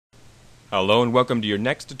Hello and welcome to your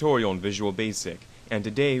next tutorial on Visual Basic, and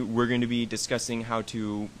today we're going to be discussing how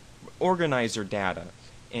to organize your data.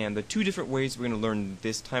 And the two different ways we're going to learn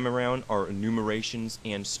this time around are enumerations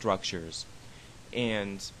and structures.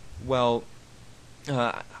 And well,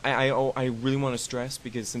 I really want to stress,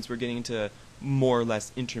 because since we're getting into more or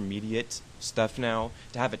less intermediate stuff now,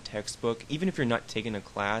 to have a textbook, even if you're not taking a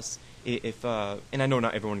class, and I know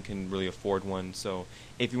not everyone can really afford one, so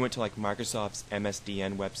if you went to like Microsoft's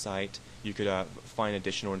MSDN website, you could find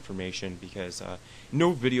additional information, because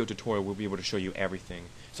no video tutorial will be able to show you everything.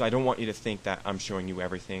 So I don't want you to think that I'm showing you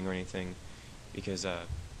everything or anything, because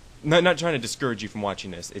not trying to discourage you from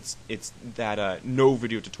watching this. It's that no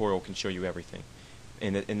video tutorial can show you everything,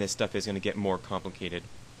 and this stuff is going to get more complicated.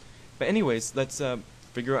 But anyways, let's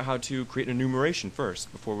figure out how to create an enumeration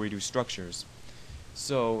first before we do structures.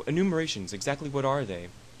 So enumerations, exactly what are they?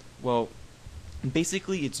 Well,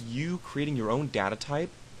 basically it's you creating your own data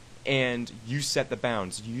type, and you set the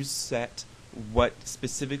bounds. You set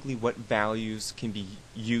specifically what values can be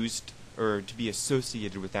used or to be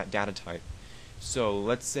associated with that data type. So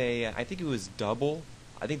let's say, I think it was double.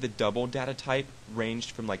 I think the double data type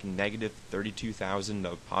ranged from like negative 32,000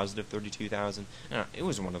 to positive 32,000. It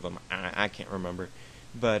was one of them. I can't remember.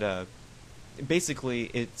 But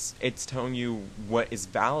basically it's telling you what is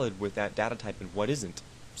valid with that data type and what isn't.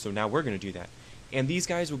 So now we're going to do that. And these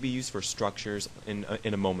guys will be used for structures in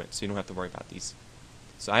a moment, so you don't have to worry about these.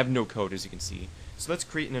 So I have no code, as you can see. So let's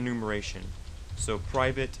create an enumeration. So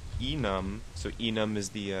private enum, so enum is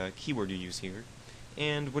the keyword you use here.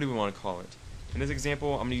 And what do we want to call it? In this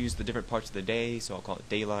example, I'm going to use the different parts of the day, so I'll call it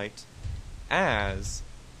daylight, as,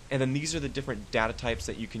 and then these are the different data types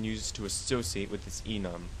that you can use to associate with this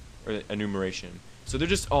enum, or enumeration. So they're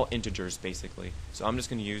just all integers, basically. So I'm just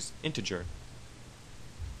going to use integer.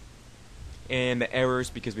 And the errors,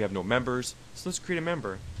 because we have no members, so let's create a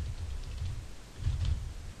member.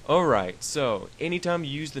 Alright, so anytime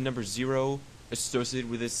you use the number 0 associated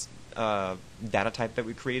with this data type that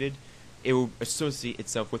we created, it will associate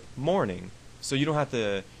itself with morning. So you don't have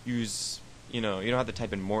to use, you don't have to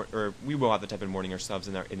type in or we will have to type in morning ourselves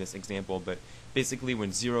in this example, but basically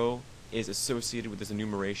when 0 is associated with this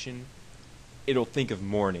enumeration, it'll think of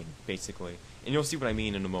morning, basically. And you'll see what I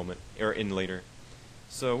mean in a moment, or in later.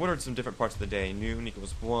 So what are some different parts of the day? Noon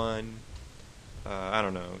equals 1, I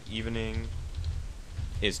don't know, evening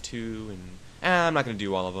is 2, and I'm not going to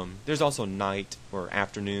do all of them. There's also night, or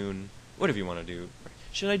afternoon, whatever you want to do.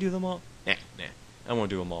 Should I do them all? Nah, I won't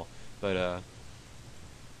do them all. But,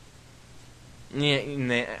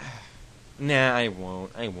 nah, I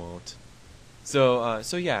won't.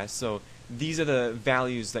 So yeah, so these are the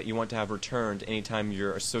values that you want to have returned anytime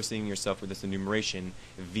you're associating yourself with this enumeration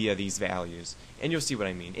via these values. And you'll see what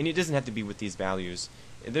I mean. And it doesn't have to be with these values.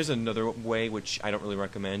 There's another way, which I don't really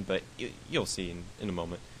recommend, but you'll see in a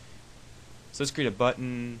moment. So let's create a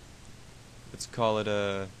button. Let's call it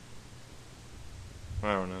I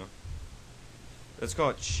don't know. Let's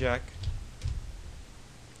call it check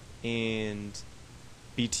and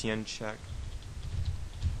btn check.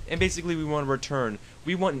 And basically we want to return,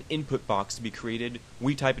 we want an input box to be created.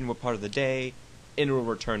 We type in what part of the day, and it will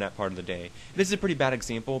return that part of the day. This is a pretty bad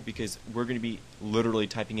example, because we're going to be literally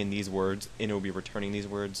typing in these words, and it will be returning these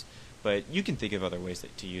words. But you can think of other ways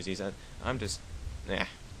to use these. I'm just,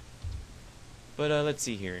 But let's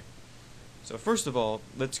see here. So first of all,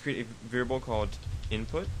 let's create a variable called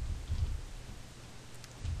input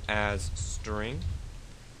as string.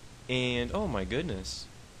 And oh my goodness.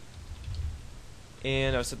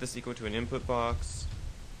 And I'll set this equal to an input box,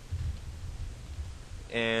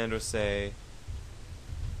 and we'll say,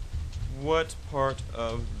 what part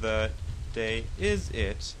of the day is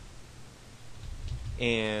it?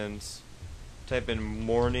 And type in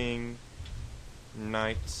morning,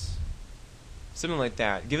 night, something like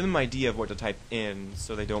that. Give them an idea of what to type in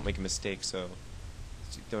so they don't make a mistake. So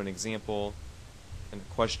let's throw an example and a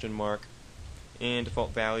question mark, and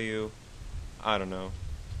default value, I don't know,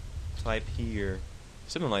 type here.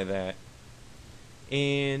 Something like that.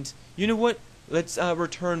 And you know what? Let's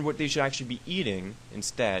return what they should actually be eating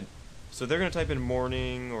instead. So they're going to type in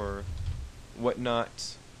morning or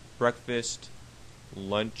whatnot, breakfast,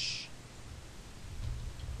 lunch.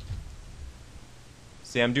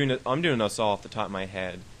 See, I'm doing this all off the top of my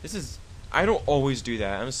head. I don't always do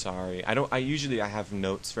that. I'm sorry. I usually have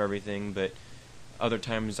notes for everything, but other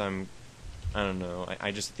times I don't know.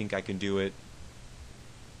 I just think I can do it.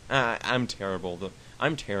 I'm terrible.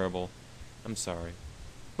 I'm terrible. I'm sorry.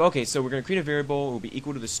 But okay, so we're going to create a variable. It will be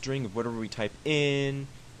equal to the string of whatever we type in.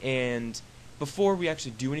 And before we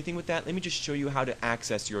actually do anything with that, let me just show you how to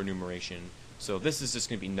access your enumeration. So this is just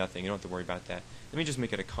going to be nothing. You don't have to worry about that. Let me just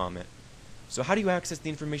make it a comment. So how do you access the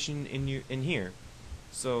information in here?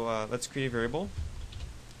 So let's create a variable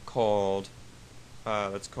called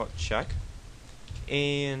let's call it check,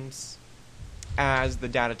 and as the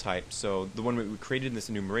data type. So the one we created in this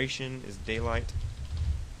enumeration is daylight.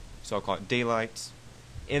 So I'll call it daylight,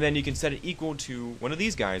 and then you can set it equal to one of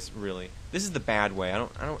these guys. Really, this is the bad way.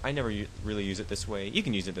 I never really use it this way. You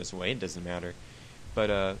can use it this way. It doesn't matter. But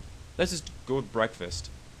let's just go with breakfast,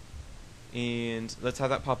 and let's have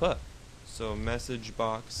that pop up. So message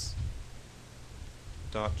box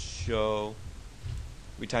dot show.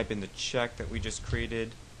 We type in the check that we just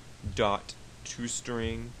created dot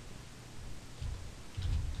toString,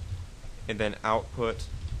 and then output,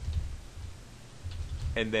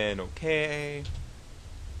 and then okay,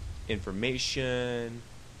 information.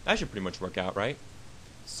 That should pretty much work out, right?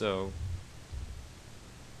 So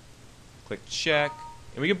click check,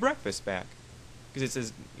 and we get breakfast back, because it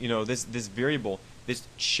says, you know, this variable, this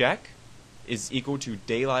check is equal to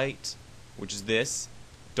daylight, which is this,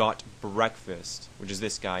 dot breakfast, which is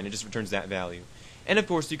this guy, and it just returns that value. And of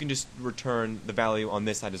course you can just return the value on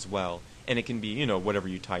this side as well, and it can be, you know, whatever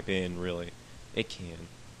you type in, really. It can.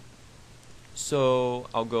 So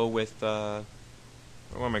I'll go with what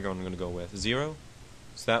am I going to go with? 0.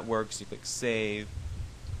 So that works. You click save,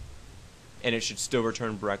 and it should still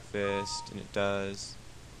return breakfast, and it does.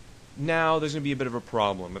 Now there's going to be a bit of a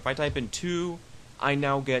problem. If I type in 2, I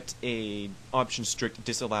now get a option strict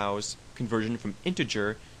disallows conversion from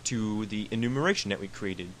integer to the enumeration that we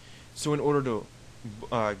created. So in order to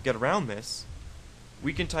get around this,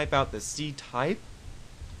 we can type out the C type,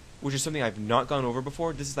 which is something I've not gone over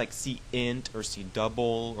before. This is like C int or C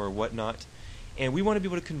double or whatnot. And we want to be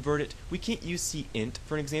able to convert it. We can't use C int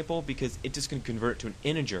for an example because it's just going to convert it to an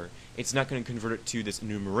integer. It's not going to convert it to this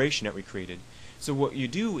enumeration that we created. So what you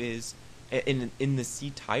do is, in the C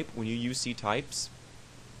type, when you use C types,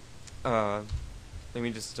 let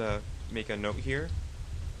me just make a note here.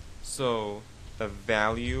 So the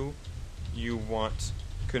value you want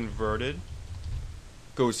converted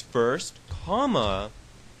goes first, comma,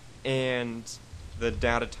 and the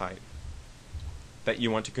data type that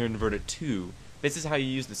you want to convert it to. This is how you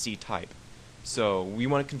use the C type. So we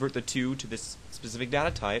want to convert the 2 to this specific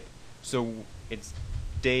data type. So it's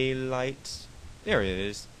daylight. There it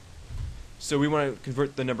is. So we want to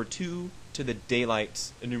convert the number 2 to the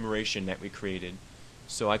daylight enumeration that we created.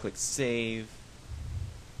 So I click save.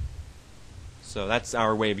 So that's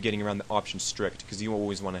our way of getting around the option strict, because you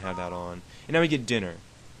always want to have that on. And now we get dinner,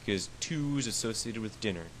 because 2 is associated with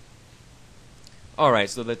dinner. Alright,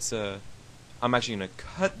 so let's I'm actually going to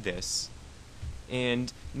cut this,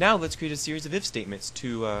 and now let's create a series of if statements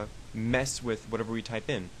to mess with whatever we type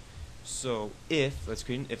in. So if, let's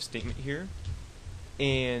create an if statement here,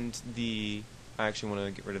 and I actually want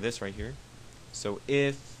to get rid of this right here. So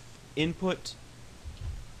if input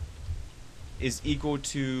is equal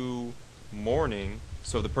to morning,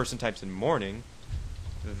 so the person types in morning,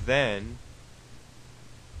 then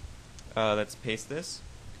let's paste this,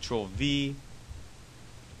 Control V,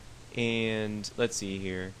 and let's see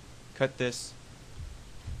here, cut this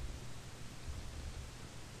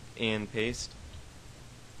and paste.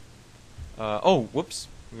 Oh, whoops,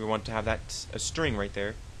 we want to have that a string right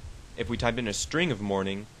there. If we type in a string of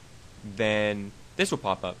morning, then this will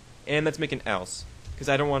pop up. And let's make an else, because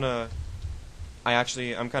I don't want to,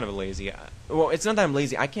 I'm kind of lazy. Well, it's not that I'm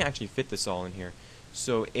lazy, I can't actually fit this all in here.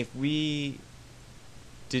 So if we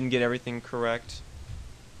didn't get everything correct,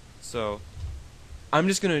 so I'm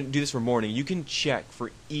just going to do this for morning. You can check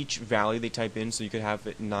for each value they type in, so you could have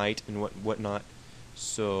it night and whatnot.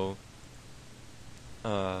 So,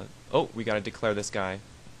 oh, we got to declare this guy.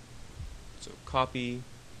 So copy,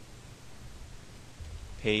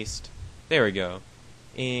 paste, there we go.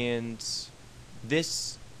 And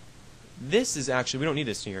this is actually, we don't need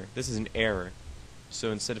this here. This is an error.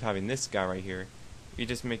 So instead of having this guy right here, we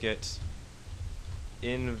just make it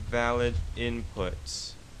invalid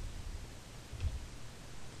input.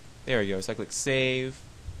 There we go. So I click save.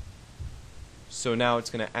 So now it's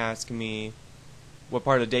going to ask me what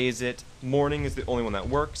part of the day is it. Morning is the only one that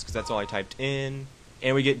works because that's all I typed in.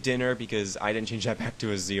 And we get dinner because I didn't change that back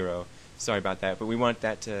to a 0. Sorry about that, but we want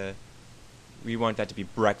that to be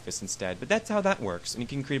breakfast instead. But that's how that works. And you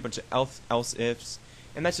can create a bunch of else ifs,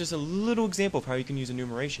 and that's just a little example of how you can use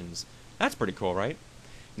enumerations. That's pretty cool, right?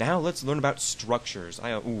 Now let's learn about structures.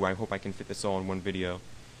 I hope I can fit this all in one video.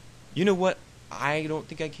 You know what? I don't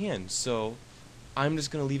think I can, so I'm just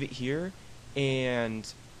going to leave it here,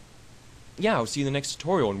 and yeah, I'll see you in the next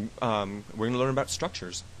tutorial, and we're going to learn about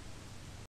structures.